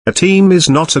A team is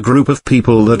not a group of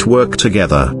people that work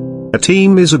together. A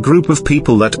team is a group of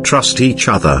people that trust each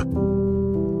other.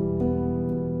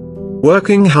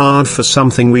 Working hard for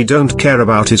something we don't care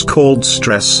about is called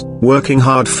stress. Working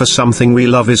hard for something we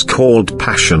love is called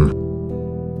passion.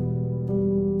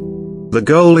 The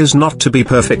goal is not to be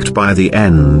perfect by the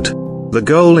end. The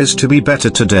goal is to be better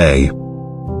today.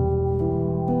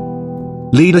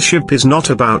 Leadership is not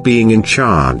about being in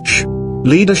charge.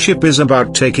 Leadership is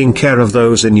about taking care of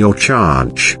those in your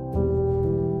charge.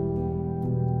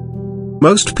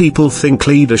 Most people think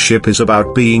leadership is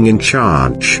about being in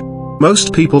charge.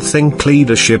 Most people think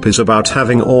leadership is about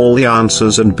having all the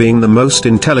answers and being the most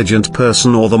intelligent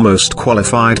person or the most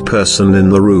qualified person in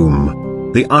the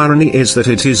room. The irony is that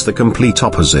it is the complete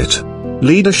opposite.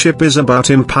 Leadership is about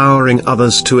empowering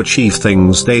others to achieve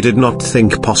things they did not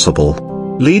think possible.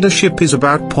 Leadership is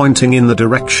about pointing in the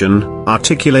direction,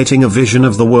 articulating a vision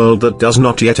of the world that does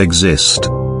not yet exist,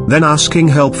 then asking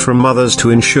help from others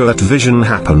to ensure that vision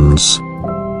happens.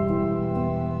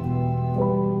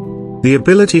 The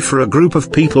ability for a group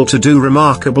of people to do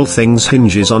remarkable things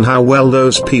hinges on how well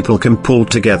those people can pull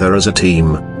together as a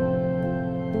team.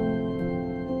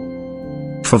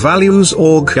 For values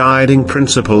or guiding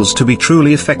principles to be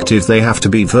truly effective, they have to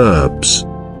be verbs.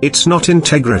 It's not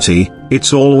integrity,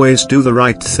 it's always do the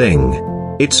right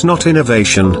thing. It's not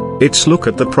innovation, it's look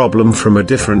at the problem from a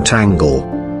different angle.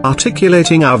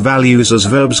 Articulating our values as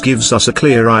verbs gives us a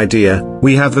clear idea.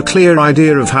 We have a clear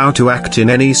idea of how to act in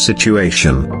any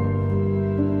situation.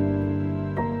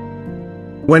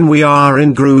 When we are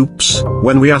in groups,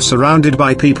 when we are surrounded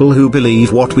by people who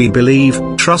believe what we believe,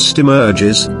 trust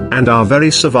emerges, and our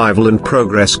very survival and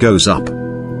progress goes up.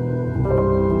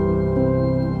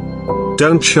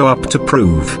 Don't show up to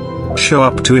prove. Show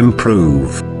up to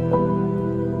improve.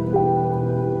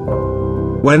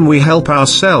 When we help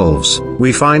ourselves,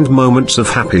 we find moments of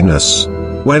happiness.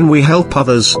 When we help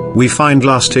others, we find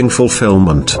lasting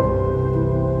fulfillment.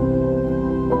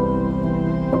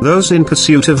 Those in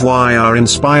pursuit of why are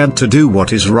inspired to do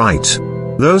what is right.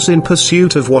 Those in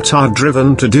pursuit of what are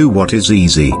driven to do what is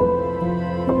easy.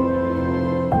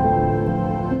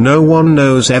 No one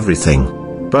knows everything.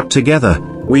 But together,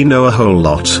 we know a whole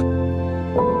lot.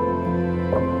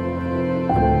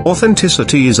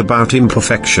 Authenticity is about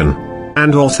imperfection.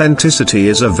 And authenticity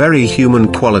is a very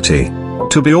human quality.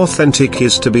 To be authentic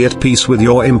is to be at peace with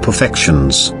your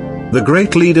imperfections. The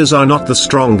great leaders are not the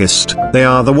strongest, they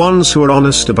are the ones who are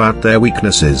honest about their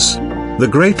weaknesses. The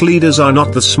great leaders are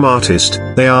not the smartest,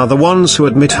 they are the ones who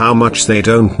admit how much they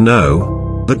don't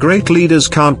know. The great leaders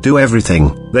can't do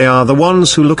everything, they are the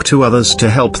ones who look to others to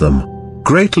help them.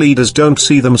 Great leaders don't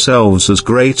see themselves as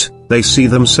great, they see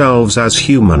themselves as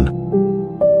human.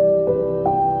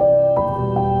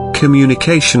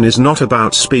 Communication is not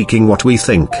about speaking what we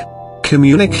think.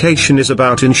 Communication is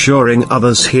about ensuring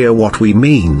others hear what we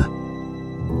mean.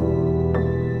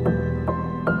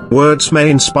 Words may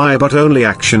inspire, but only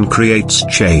action creates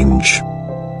change.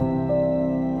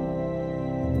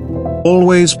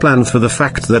 Always plan for the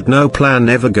fact that no plan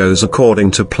ever goes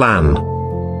according to plan.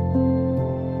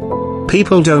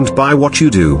 People don't buy what you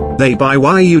do, they buy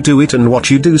why you do it, and what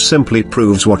you do simply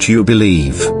proves what you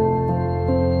believe.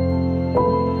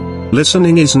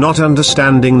 Listening is not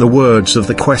understanding the words of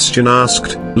the question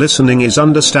asked, listening is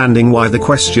understanding why the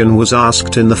question was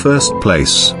asked in the first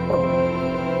place.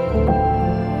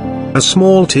 A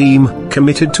small team,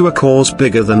 committed to a cause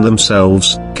bigger than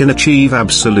themselves, can achieve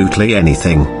absolutely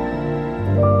anything.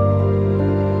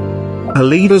 A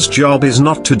leader's job is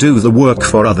not to do the work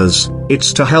for others,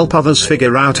 it's to help others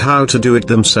figure out how to do it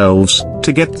themselves,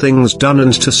 to get things done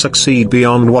and to succeed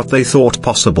beyond what they thought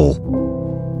possible.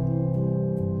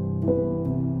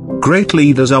 Great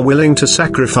leaders are willing to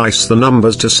sacrifice the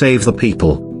numbers to save the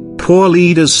people. Poor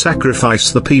leaders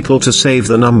sacrifice the people to save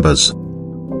the numbers.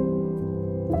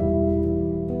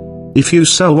 If you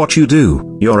sell what you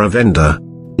do, you're a vendor.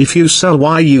 If you sell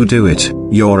why you do it,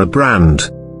 you're a brand.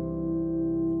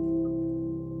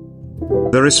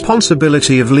 The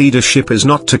responsibility of leadership is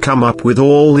not to come up with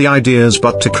all the ideas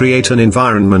but to create an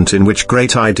environment in which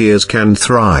great ideas can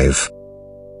thrive.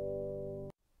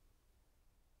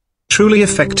 Truly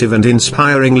effective and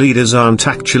inspiring leaders aren't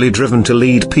actually driven to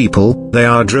lead people, they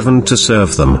are driven to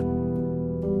serve them.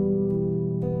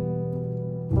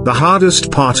 The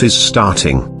hardest part is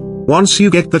starting. Once you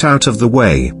get that out of the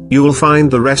way, you will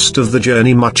find the rest of the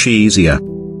journey much easier.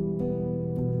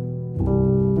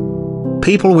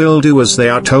 People will do as they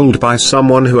are told by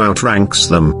someone who outranks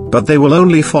them, but they will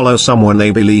only follow someone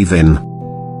they believe in.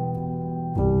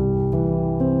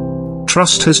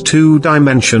 Trust has two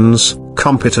dimensions,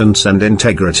 competence and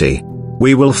integrity.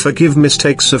 We will forgive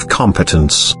mistakes of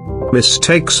competence.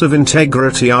 Mistakes of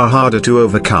integrity are harder to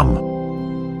overcome.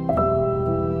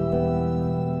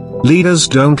 Leaders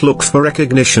don't look for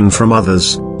recognition from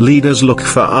others, leaders look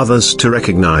for others to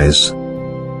recognize.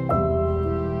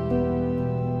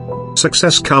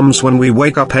 Success comes when we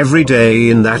wake up every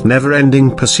day in that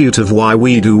never-ending pursuit of why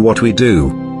we do what we do.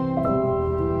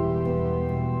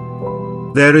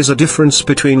 There is a difference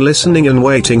between listening and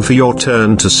waiting for your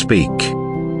turn to speak.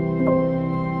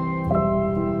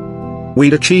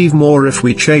 We'd achieve more if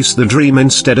we chase the dream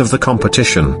instead of the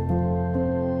competition.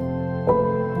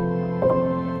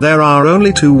 There are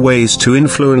only two ways to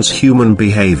influence human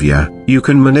behavior: you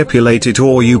can manipulate it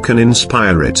or you can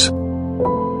inspire it.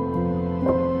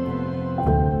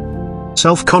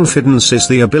 Self-confidence is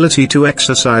the ability to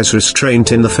exercise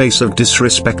restraint in the face of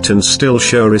disrespect and still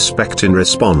show respect in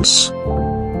response.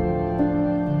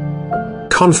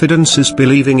 Confidence is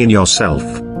believing in yourself.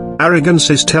 Arrogance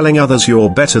is telling others you're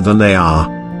better than they are.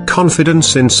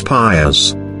 Confidence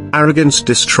inspires. Arrogance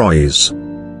destroys.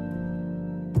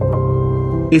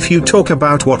 If you talk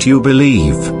about what you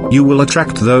believe, you will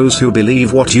attract those who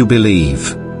believe what you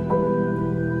believe.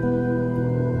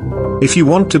 If you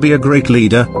want to be a great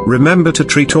leader, remember to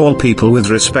treat all people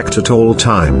with respect at all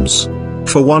times.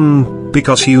 For one,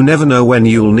 because you never know when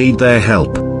you'll need their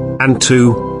help. And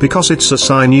two, because it's a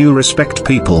sign you respect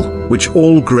people, which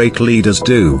all great leaders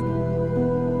do.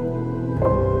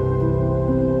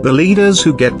 The leaders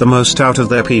who get the most out of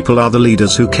their people are the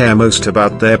leaders who care most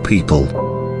about their people.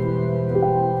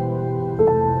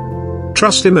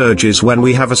 Trust emerges when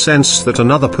we have a sense that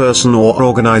another person or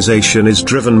organization is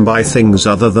driven by things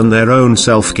other than their own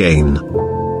self-gain.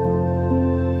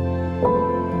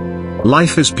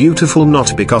 Life is beautiful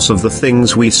not because of the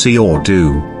things we see or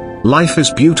do. Life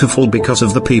is beautiful because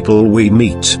of the people we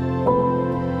meet.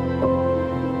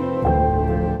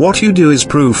 What you do is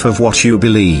proof of what you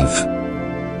believe.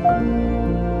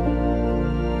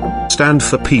 Stand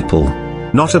for people,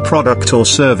 not a product or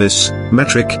service,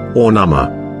 metric, or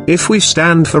number. If we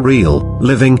stand for real,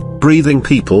 living, breathing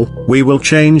people, we will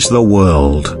change the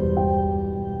world.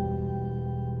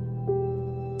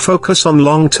 Focus on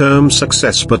long-term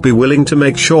success but be willing to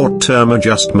make short-term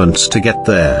adjustments to get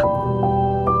there.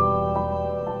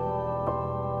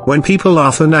 When people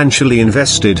are financially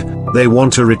invested, they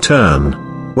want a return.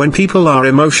 When people are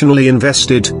emotionally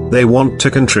invested, they want to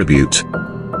contribute.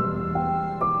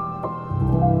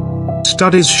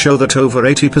 Studies show that over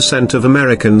 80% of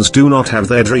Americans do not have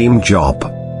their dream job.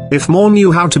 If more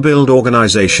knew how to build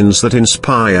organizations that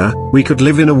inspire, we could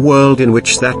live in a world in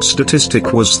which that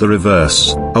statistic was the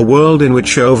reverse. A world in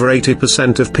which over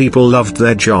 80% of people loved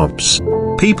their jobs.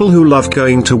 People who love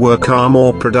going to work are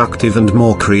more productive and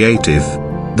more creative.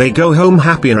 They go home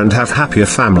happier and have happier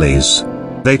families.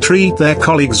 They treat their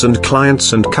colleagues and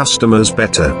clients and customers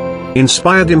better.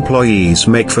 Inspired employees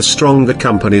make for stronger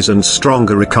companies and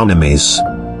stronger economies.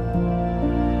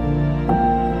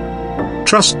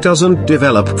 Trust doesn't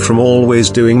develop from always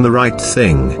doing the right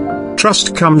thing.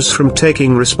 Trust comes from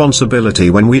taking responsibility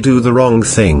when we do the wrong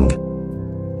thing.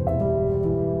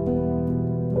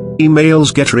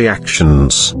 Emails get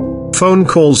reactions. Phone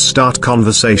calls start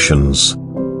conversations.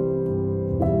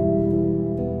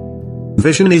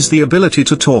 Vision is the ability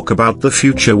to talk about the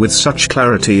future with such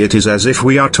clarity it is as if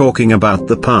we are talking about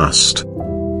the past.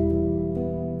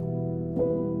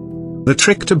 The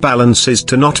trick to balance is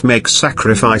to not make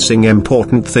sacrificing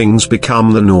important things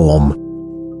become the norm.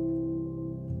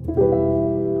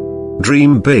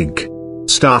 Dream big.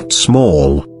 Start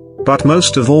small. But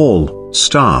most of all,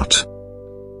 start.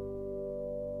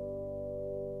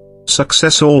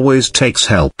 Success always takes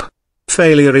help.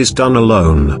 Failure is done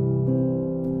alone.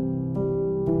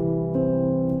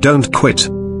 Don't quit.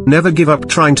 Never give up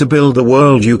trying to build the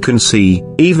world you can see,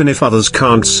 even if others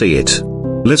can't see it.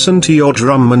 Listen to your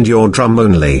drum and your drum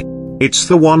only. It's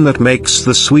the one that makes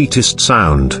the sweetest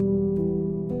sound.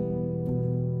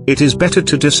 It is better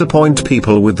to disappoint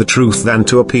people with the truth than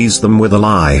to appease them with a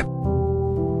lie.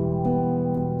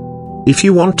 If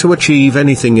you want to achieve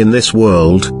anything in this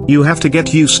world, you have to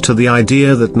get used to the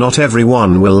idea that not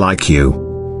everyone will like you.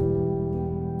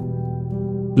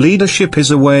 Leadership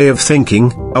is a way of thinking,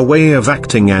 a way of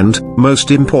acting and,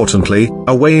 most importantly,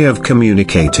 a way of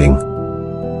communicating.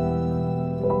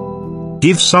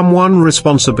 Give someone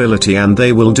responsibility and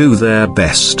they will do their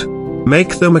best.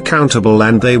 Make them accountable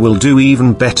and they will do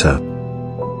even better.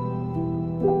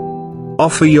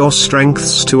 Offer your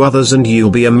strengths to others and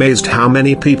you'll be amazed how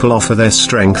many people offer their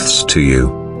strengths to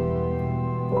you.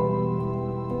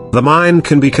 The mind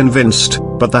can be convinced,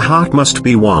 but the heart must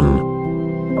be won.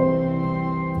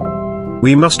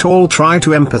 We must all try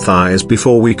to empathize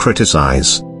before we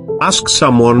criticize. Ask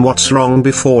someone what's wrong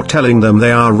before telling them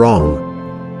they are wrong.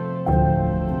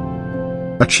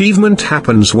 Achievement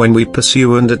happens when we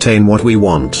pursue and attain what we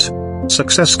want.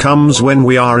 Success comes when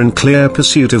we are in clear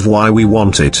pursuit of why we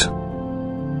want it.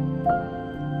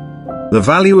 The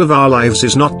value of our lives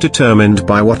is not determined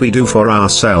by what we do for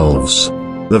ourselves.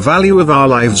 The value of our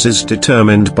lives is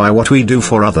determined by what we do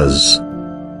for others.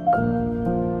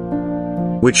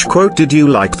 Which quote did you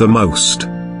like the most?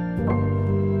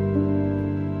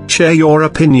 Share your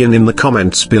opinion in the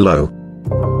comments below.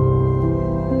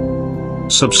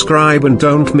 Subscribe and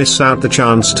don't miss out the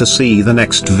chance to see the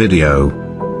next video.